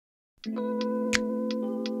You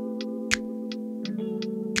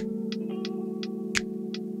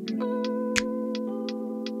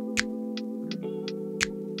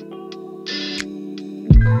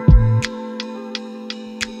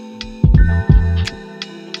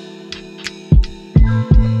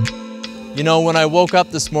know, when I woke up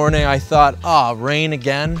this morning, I thought, rain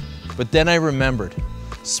again. But then I remembered,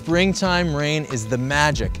 springtime rain is the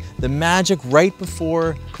magic right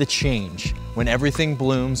before the change, when everything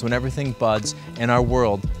blooms, when everything buds, and our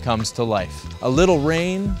world comes to life. A little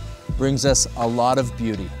rain brings us a lot of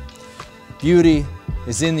beauty. Beauty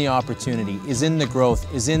is in the opportunity, is in the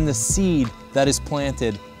growth, is in the seed that is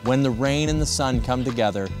planted when the rain and the sun come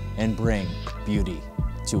together and bring beauty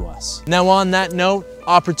to us. Now on that note,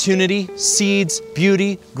 opportunity, seeds,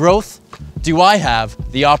 beauty, growth, do I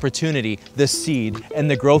have the opportunity, the seed,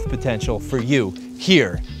 and the growth potential for you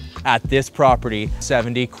here at this property,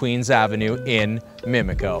 70 Queens Avenue in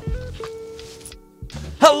Mimico.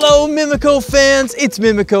 Hello Mimico fans, it's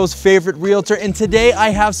Mimico's favorite realtor, and today I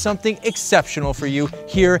have something exceptional for you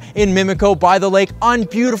here in Mimico by the lake on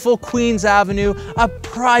beautiful Queens Avenue, a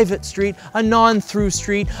private street, a non-through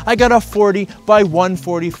street. I got a 40 by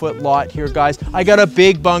 140 foot lot here, guys. I got a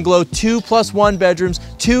big bungalow, 2+1 bedrooms,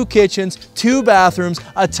 2 kitchens, 2 bathrooms,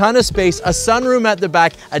 a ton of space, a sunroom at the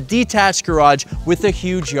back, a detached garage with a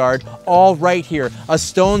huge yard, all right here. A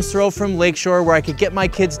stone's throw from Lakeshore where I could get my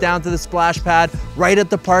kids down to the splash pad, right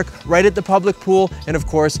at the park, right at the public pool, and of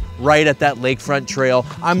course, right at that lakefront trail.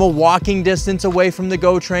 I'm a walking distance away from the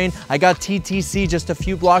GO train. I got TTC just a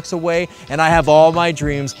few blocks away, and I have all my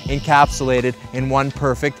dreams encapsulated in one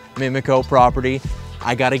perfect Mimico property.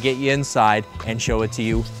 I gotta get you inside and show it to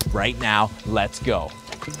you right now. Let's go.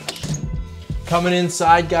 Coming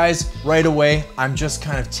inside, guys, right away, I'm just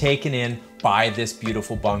kind of taken in by this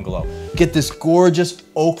beautiful bungalow. Get this gorgeous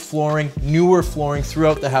oak flooring, newer flooring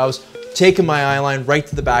throughout the house, taking my eye line right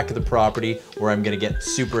to the back of the property where I'm gonna get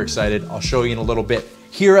super excited. I'll show you in a little bit.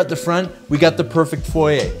 Here at the front, we got the perfect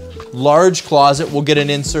foyer. Large closet, we'll get an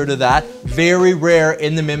insert of that. Very rare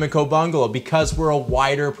in the Mimico bungalow. Because we're a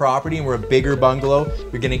wider property and we're a bigger bungalow,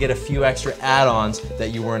 you're gonna get a few extra add-ons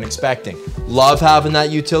that you weren't expecting. Love having that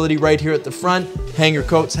utility right here at the front. Hanger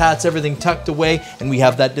coats, hats, everything tucked away, and we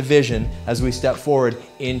have that division as we step forward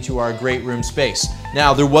into our great room space.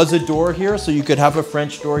 Now, there was a door here, so you could have a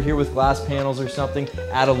French door here with glass panels or something,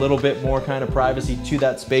 add a little bit more kind of privacy to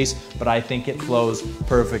that space, but I think it flows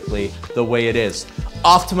perfectly the way it is.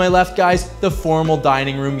 Off to my left, guys, the formal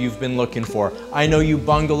dining room you've been looking for. I know you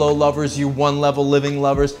bungalow lovers, you one-level living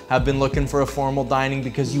lovers have been looking for a formal dining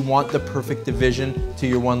because you want the perfect division to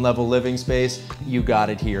your one-level living space. You got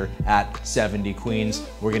it here at 70 Queens.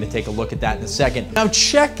 We're gonna take a look at that in a second. Now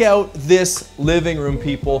check out this living room,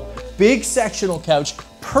 people. Big sectional couch,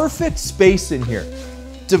 perfect space in here.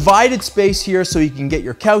 Divided space here so you can get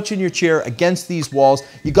your couch and your chair against these walls.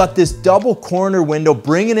 You got this double corner window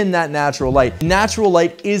bringing in that natural light. Natural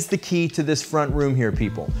light is the key to this front room here,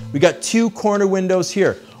 people. We got 2 corner windows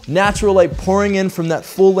here. Natural light pouring in from that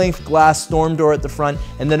full-length glass storm door at the front,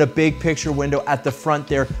 and then a big picture window at the front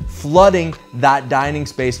there, flooding that dining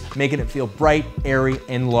space, making it feel bright, airy,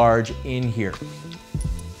 and large in here.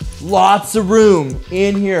 Lots of room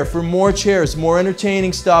in here for more chairs, more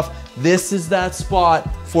entertaining stuff. This is that spot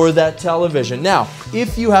for that television. Now,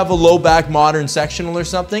 if you have a low back modern sectional or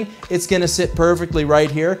something, it's gonna sit perfectly right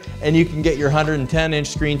here, and you can get your 110-inch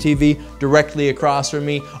screen TV directly across from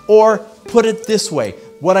me, or put it this way.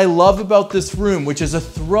 What I love about this room, which is a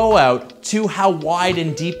throwout to how wide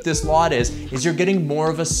and deep this lot is you're getting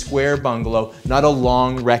more of a square bungalow, not a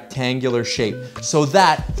long rectangular shape, so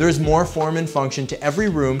that there's more form and function to every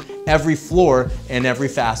room, every floor, and every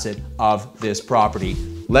facet of this property.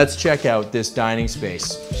 Let's check out this dining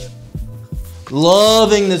space.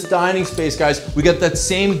 Loving this dining space, guys. We got that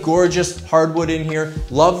same gorgeous hardwood in here.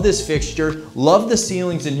 Love this fixture, love the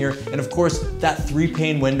ceilings in here, and of course, that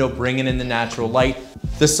 3-pane window bringing in the natural light.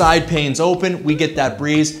 The side panes open, we get that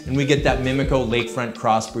breeze, and we get that Mimico lakefront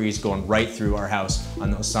cross breeze going right through our house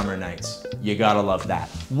on those summer nights. You gotta love that.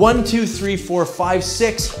 1, 2, 3, 4, 5,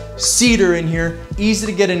 6 seater in here. Easy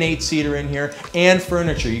to get an 8-seater in here, and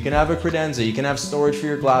furniture. You can have a credenza, you can have storage for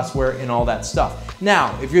your glassware and all that stuff.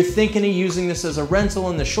 Now, if you're thinking of using this as a rental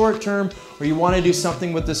in the short term, or you want to do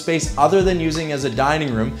something with the space other than using as a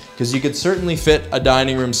dining room, because you could certainly fit a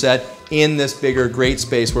dining room set in this bigger great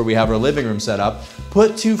space where we have our living room set up,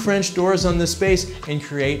 put 2 French doors on this space and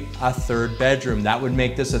create a 3rd bedroom. That would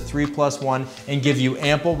make this a 3+1 and give you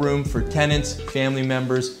ample room for tenants, family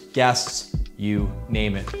members, guests, you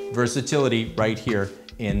name it. Versatility right here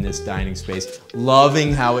in this dining space.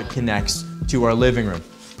 Loving how it connects to our living room.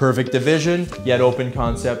 Perfect division, yet open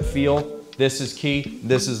concept feel. This is key,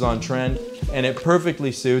 this is on trend, and it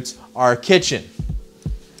perfectly suits our kitchen.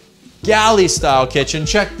 Galley style kitchen,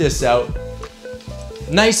 check this out.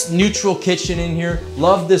 Nice neutral kitchen in here.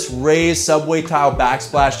 Love this raised subway tile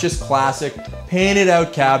backsplash, just classic. Painted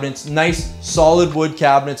out cabinets, nice solid wood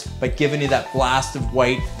cabinets, but giving you that blast of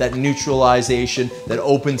white, that neutralization that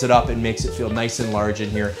opens it up and makes it feel nice and large in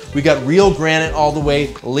here. We got real granite all the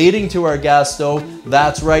way leading to our gas stove.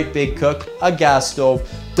 That's right, Big Cook, a gas stove.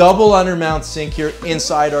 Double undermount sink here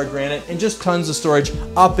inside our granite, and just tons of storage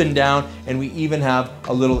up and down, and we even have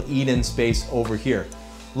a little eat-in space over here.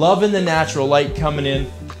 Loving the natural light coming in.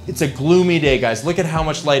 It's a gloomy day, guys. Look at how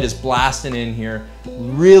much light is blasting in here.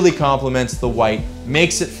 Really complements the white,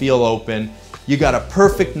 makes it feel open. You got a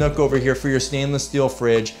perfect nook over here for your stainless steel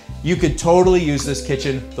fridge. You could totally use this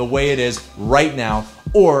kitchen the way it is right now,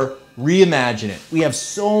 or reimagine it. We have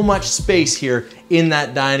so much space here in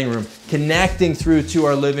that dining room, connecting through to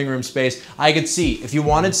our living room space. I could see if you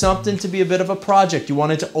wanted something to be a bit of a project, you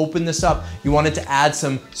wanted to open this up, you wanted to add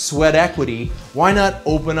some sweat equity, why not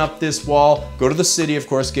open up this wall, go to the city, of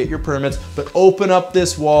course, get your permits, but open up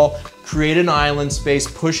this wall, create an island space,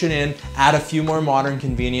 push it in, add a few more modern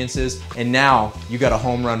conveniences, and now you got a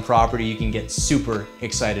home run property you can get super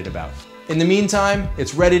excited about. In the meantime,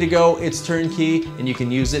 it's ready to go, it's turnkey, and you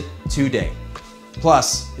can use it today.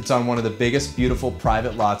 Plus, it's on one of the biggest, beautiful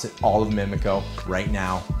private lots in all of Mimico right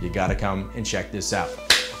now. You gotta come and check this out.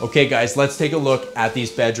 Okay guys, let's take a look at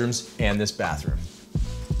these bedrooms and this bathroom.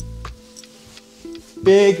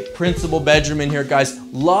 Big principal bedroom in here, guys.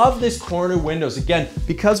 Love this corner windows. Again,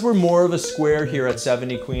 because we're more of a square here at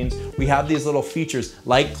 70 Queens, we have these little features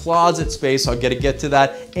like closet space, I'll get to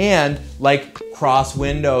that, and like cross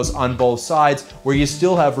windows on both sides where you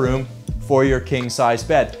still have room for your king size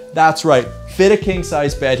bed. That's right, fit a king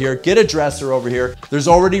size bed here, get a dresser over here. There's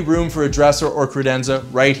already room for a dresser or credenza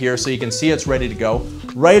right here, so you can see it's ready to go.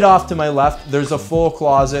 Right off to my left, there's a full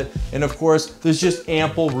closet, and of course, there's just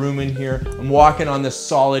ample room in here. I'm walking on this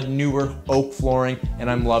solid, newer oak flooring, and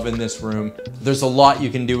I'm loving this room. There's a lot you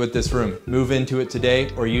can do with this room. Move into it today,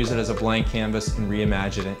 or use it as a blank canvas and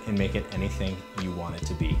reimagine it and make it anything you want it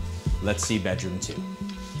to be. Let's see bedroom 2.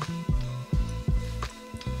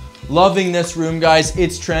 Loving this room, guys.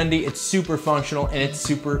 It's trendy, it's super functional, and it's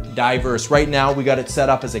super diverse. Right now, we got it set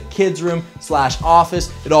up as a kids room / office.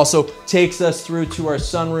 It also takes us through to our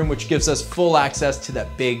sunroom, which gives us full access to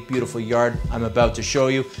that big, beautiful yard I'm about to show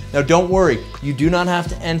you. Now, don't worry, you do not have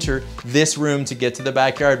to enter this room to get to the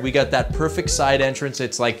backyard. We got that perfect side entrance.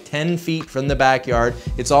 It's like 10 feet from the backyard.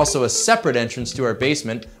 It's also a separate entrance to our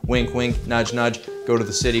basement. Wink, wink, nudge, nudge. Go to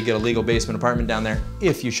the city, get a legal basement apartment down there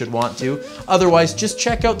if you should want to. Otherwise, just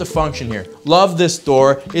check out the function here. Love this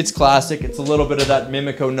door. It's classic. It's a little bit of that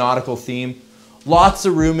Mimico nautical theme. Lots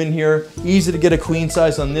of room in here. Easy to get a queen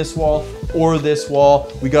size on this wall or this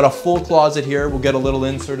wall. We got a full closet here. We'll get a little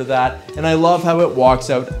insert of that. And I love how it walks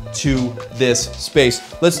out to this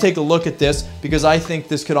space. Let's take a look at this because I think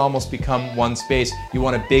this could almost become one space. You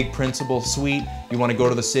want a big principal suite. You want to go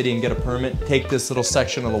to the city and get a permit. Take this little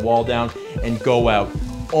section of the wall down and go out.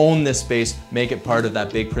 Own this space, make it part of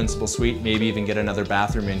that big principal suite, maybe even get another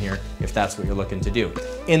bathroom in here if that's what you're looking to do.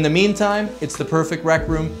 In the meantime, it's the perfect rec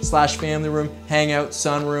room / family room, hangout,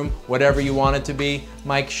 sunroom, whatever you want it to be.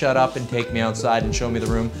 Mike, shut up and take me outside and show me the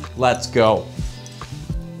room. Let's go.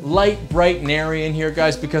 Light, bright, and airy in here,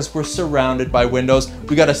 guys, because we're surrounded by windows.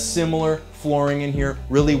 We got a similar flooring in here,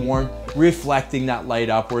 really warm, reflecting that light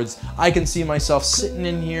upwards. I can see myself sitting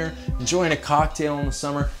in here, enjoying a cocktail in the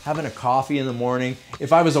summer, having a coffee in the morning.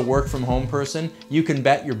 If I was a work from home person, you can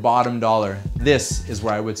bet your bottom dollar this is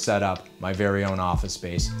where I would set up my very own office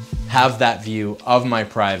space. Have that view of my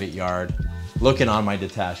private yard, looking on my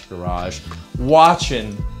detached garage,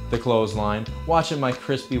 watching the clothesline, watching my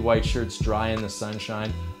crispy white shirts dry in the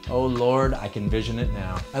sunshine. Oh Lord, I can vision it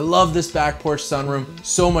now. I love this back porch sunroom,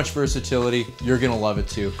 so much versatility. You're gonna love it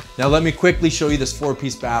too. Now let me quickly show you this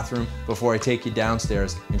 4-piece bathroom before I take you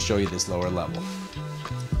downstairs and show you this lower level.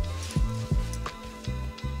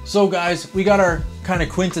 So guys, we got our kind of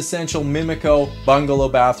quintessential Mimico bungalow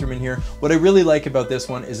bathroom in here. What I really like about this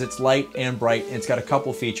one is it's light and bright, and it's got a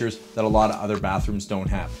couple features that a lot of other bathrooms don't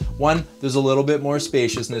have. One, there's a little bit more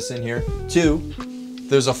spaciousness in here. Two,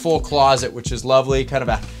 there's a full closet, which is lovely, kind of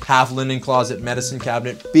a half linen closet, medicine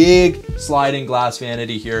cabinet, big sliding glass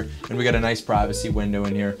vanity here, and we got a nice privacy window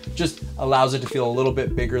in here. Just allows it to feel a little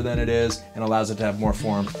bit bigger than it is and allows it to have more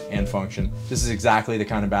form and function. This is exactly the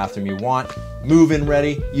kind of bathroom you want. Move-in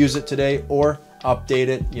ready, use it today, or update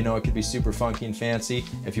it. You know, it could be super funky and fancy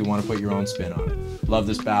if you want to put your own spin on it. Love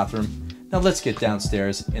this bathroom. Now let's get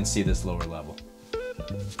downstairs and see this lower level.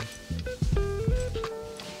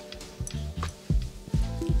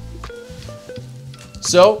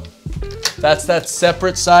 So that's that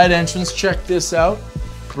separate side entrance. Check this out.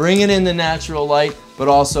 Bringing in the natural light, but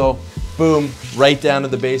also, boom, right down to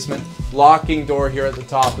the basement. Locking door here at the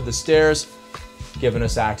top of the stairs, giving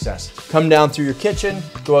us access. Come down through your kitchen,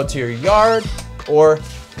 go out to your yard, or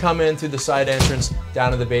come in through the side entrance,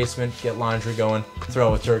 down to the basement, get laundry going,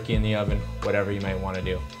 throw a turkey in the oven, whatever you might want to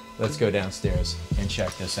do. Let's go downstairs and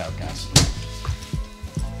check this out, guys.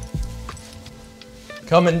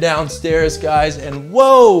 Coming downstairs, guys, and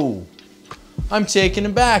whoa! I'm taken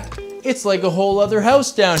aback. It's like a whole other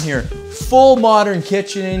house down here. Full modern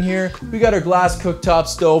kitchen in here. We got our glass cooktop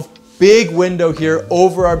stove, big window here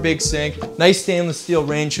over our big sink, nice stainless steel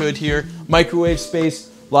range hood here, microwave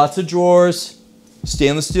space, lots of drawers,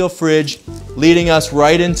 stainless steel fridge, leading us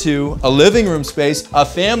right into a living room space, a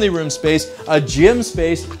family room space, a gym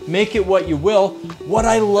space, make it what you will. What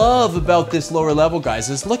I love about this lower level, guys,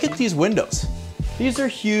 is look at these windows. These are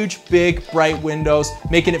huge, big, bright windows,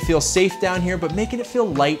 making it feel safe down here, but making it feel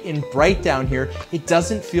light and bright down here. It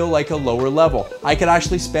doesn't feel like a lower level. I could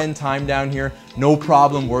actually spend time down here, no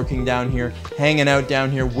problem working down here, hanging out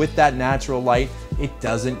down here with that natural light. It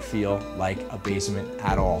doesn't feel like a basement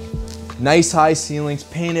at all. Nice high ceilings,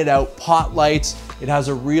 painted out, pot lights. It has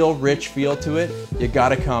a real rich feel to it. You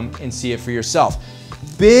gotta come and see it for yourself.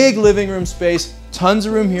 Big living room space, tons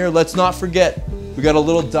of room here. Let's not forget, we got a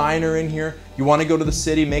little diner in here. You want to go to the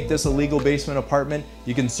city, make this a legal basement apartment,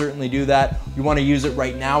 you can certainly do that. You want to use it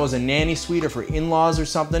right now as a nanny suite or for in-laws or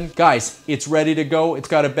something. Guys, it's ready to go. It's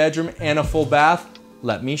got a bedroom and a full bath.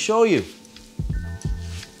 Let me show you.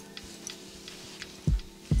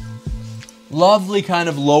 Lovely kind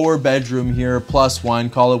of lower bedroom here,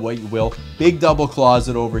 +1, call it what you will. Big double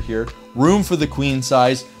closet over here. Room for the queen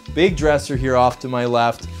size. Big dresser here off to my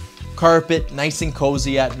left. Carpet, nice and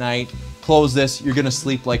cozy at night. Close this, you're gonna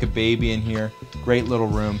sleep like a baby in here. Great little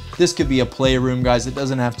room. This could be a playroom, guys. It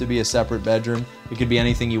doesn't have to be a separate bedroom. It could be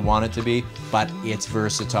anything you want it to be, but it's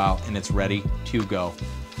versatile and it's ready to go.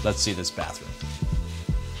 Let's see this bathroom.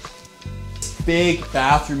 Big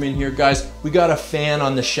bathroom in here, guys. We got a fan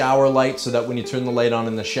on the shower light so that when you turn the light on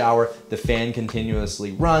in the shower, the fan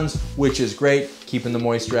continuously runs, which is great, keeping the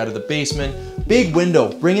moisture out of the basement. Big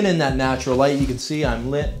window, bringing in that natural light. You can see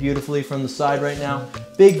I'm lit beautifully from the side right now.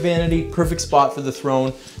 Big vanity, perfect spot for the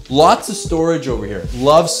throne. Lots of storage over here.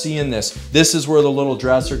 Love seeing this. This is where the little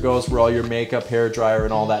dresser goes, where all your makeup, hair dryer,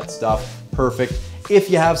 and all that stuff. Perfect. If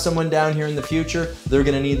you have someone down here in the future, they're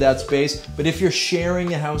gonna need that space. But if you're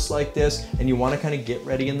sharing a house like this and you wanna kind of get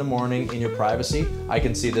ready in the morning in your privacy, I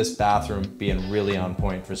can see this bathroom being really on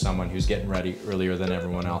point for someone who's getting ready earlier than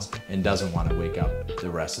everyone else and doesn't wanna wake up the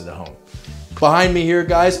rest of the home. Behind me here,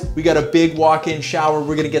 guys, we got a big walk-in shower.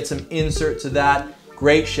 We're gonna get some insert to that.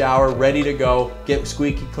 Great shower, ready to go. Get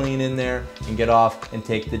squeaky clean in there and get off and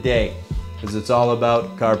take the day. Because it's all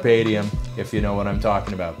about carpe diem, if you know what I'm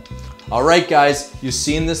talking about. All right, guys, you've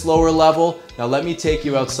seen this lower level. Now let me take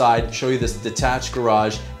you outside, show you this detached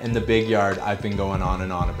garage and the big yard I've been going on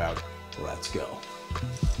and on about. Let's go.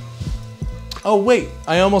 Oh wait,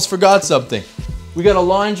 I almost forgot something. We got a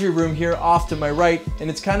laundry room here off to my right, and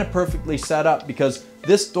it's kind of perfectly set up because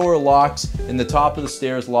this door locks and the top of the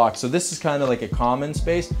stairs locks. So this is kind of like a common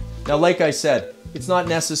space. Now, like I said, it's not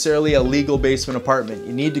necessarily a legal basement apartment.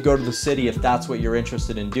 You need to go to the city if that's what you're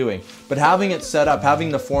interested in doing. But having it set up,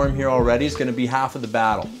 having the form here already is gonna be half of the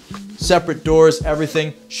battle. Separate doors,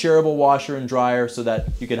 everything, shareable washer and dryer so that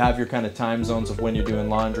you could have your kind of time zones of when you're doing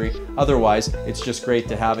laundry. Otherwise, it's just great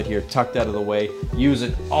to have it here tucked out of the way, use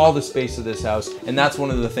it all the space of this house. And that's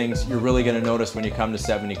one of the things you're really gonna notice when you come to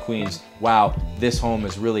 70 Queens. Wow, this home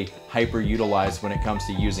is really hyper utilized when it comes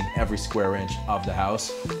to using every square inch of the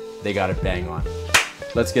house. They got it bang on.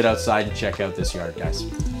 Let's get outside and check out this yard, guys.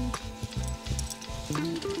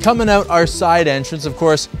 Coming out our side entrance, of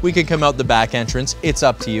course, we could come out the back entrance. It's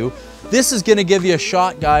up to you. This is gonna give you a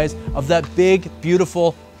shot, guys, of that big,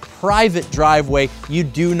 beautiful, private driveway. You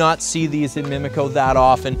do not see these in Mimico that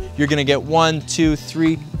often. You're gonna get 1, 2,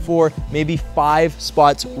 3, 4, maybe 5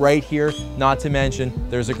 spots right here. Not to mention,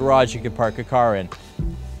 there's a garage you could park a car in.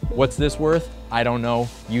 What's this worth? I don't know.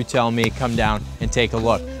 You tell me. Come down and take a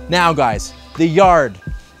look. Now, guys, the yard.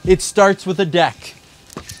 It starts with a deck.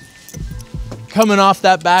 Coming off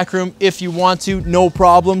that back room, if you want to, no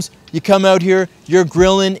problems. You come out here, you're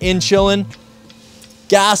grilling and chilling.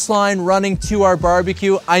 Gas line running to our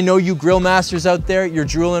barbecue. I know you grill masters out there, you're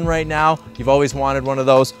drooling right now. You've always wanted one of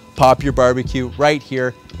those. Pop your barbecue right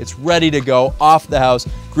here. It's ready to go off the house.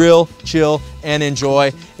 Grill, chill, and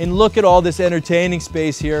enjoy. And look at all this entertaining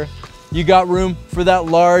space here. You got room for that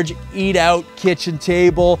large eat-out kitchen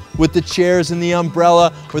table with the chairs and the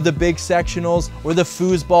umbrella, or the big sectionals, or the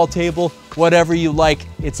foosball table, whatever you like.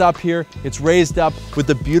 It's up here, it's raised up with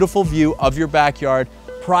the beautiful view of your backyard,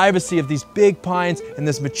 privacy of these big pines and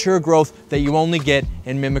this mature growth that you only get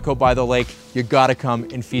in Mimico by the lake. You gotta come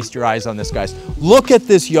and feast your eyes on this, guys. Look at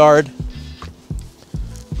this yard.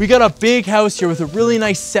 We got a big house here with a really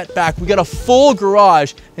nice setback. We got a full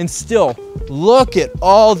garage, and still, look at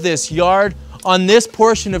all this yard. On this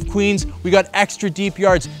portion of Queens, we got extra deep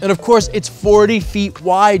yards. And of course, it's 40 feet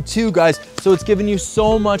wide too, guys. So it's giving you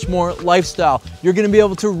so much more lifestyle. You're gonna be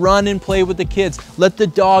able to run and play with the kids, let the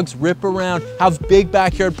dogs rip around, have big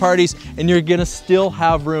backyard parties, and you're gonna still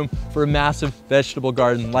have room for a massive vegetable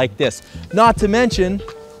garden like this. Not to mention,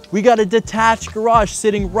 we got a detached garage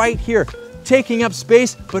sitting right here, taking up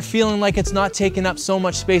space, but feeling like it's not taking up so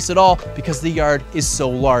much space at all because the yard is so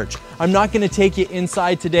large. I'm not gonna take you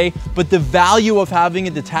inside today, but the value of having a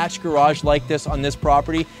detached garage like this on this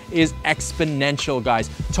property is exponential, guys.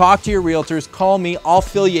 Talk to your realtors, call me, I'll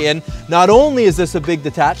fill you in. Not only is this a big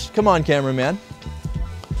detached, come on cameraman,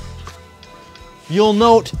 you'll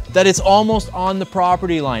note that it's almost on the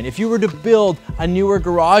property line. If you were to build a newer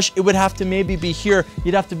garage, it would have to maybe be here.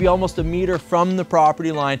 You'd have to be almost a meter from the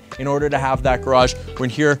property line in order to have that garage, when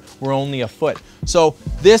here we're only a foot. So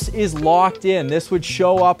this is locked in. This would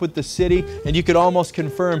show up with the city, and you could almost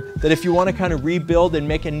confirm that if you want to kind of rebuild and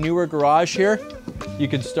make a newer garage here, you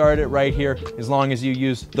can start it right here as long as you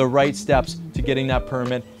use the right steps to getting that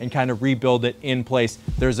permit and kind of rebuild it in place.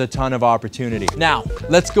 There's a ton of opportunity. Now,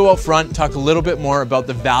 let's go out front and talk a little bit more about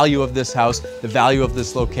the value of this house, the value of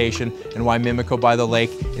this location, and why Mimico by the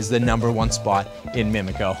Lake is the #1 spot in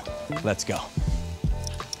Mimico. Let's go.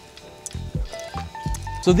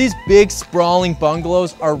 So these big sprawling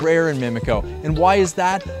bungalows are rare in Mimico. And why is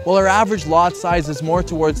that? Well, our average lot size is more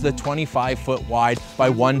towards the 25-foot wide by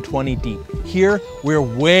 120 deep. Here, we're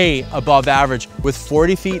way above average with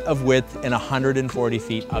 40 feet of width and 140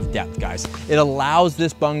 feet of depth, guys. It allows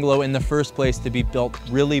this bungalow in the first place to be built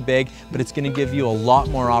really big, but it's gonna give you a lot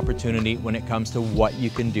more opportunity when it comes to what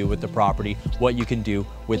you can do with the property, what you can do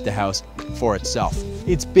with the house for itself.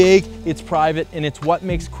 It's big, it's private, and it's what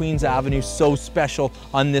makes Queens Avenue so special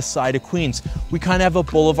on this side of Queens. We kind of have a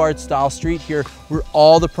boulevard style street here where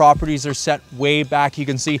all the properties are set way back. You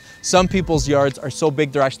can see some people's yards are so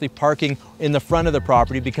big they're actually parking in the front of the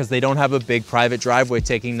property because they don't have a big private driveway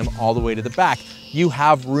taking them all the way to the back. You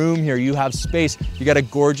have room here, you have space, you got a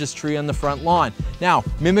gorgeous tree on the front lawn. Now,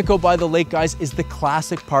 Mimico by the Lake, guys, is the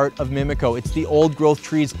classic part of Mimico. It's the old growth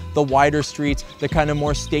trees, the wider streets, the kind of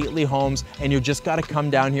more stately homes, and you just gotta come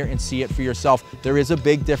down here and see it for yourself. There is a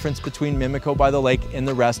big difference between Mimico by the Lake and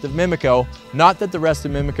the rest of Mimico. Not that the rest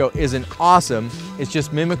of Mimico isn't awesome, it's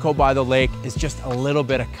just Mimico by the Lake is just a little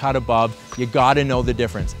bit a cut above. You gotta know the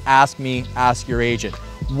difference. Ask me, ask your agent.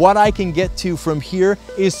 What I can get to from here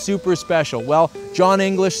is super special. Well, John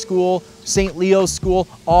English School, St. Leo's School,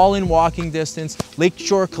 all in walking distance.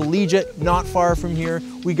 Lakeshore Collegiate, not far from here.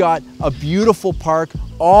 We got a beautiful park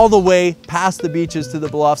all the way past the beaches to the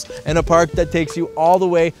bluffs, and a park that takes you all the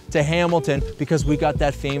way to Hamilton because we got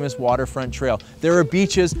that famous waterfront trail. There are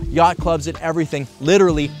beaches, yacht clubs, and everything,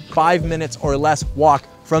 literally 5 minutes or less walk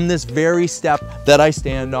from this very step that I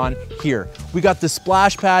stand on here. We got the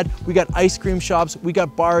splash pad, we got ice cream shops, we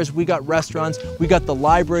got bars, we got restaurants, we got the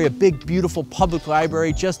library, a big beautiful public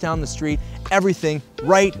library just down the street. Everything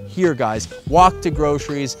right here, guys. Walk to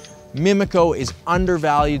groceries. Mimico is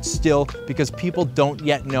undervalued still because people don't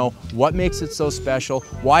yet know what makes it so special,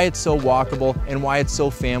 why it's so walkable, and why it's so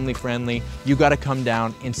family friendly. You gotta come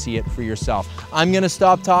down and see it for yourself. I'm gonna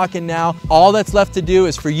stop talking now. All that's left to do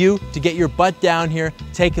is for you to get your butt down here,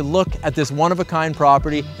 take a look at this one-of-a-kind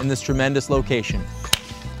property in this tremendous location.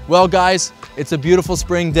 Well, guys, it's a beautiful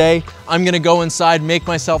spring day. I'm gonna go inside, make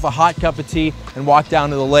myself a hot cup of tea, and walk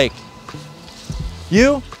down to the lake.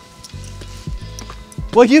 You?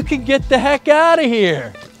 Well, you can get the heck out of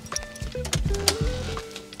here.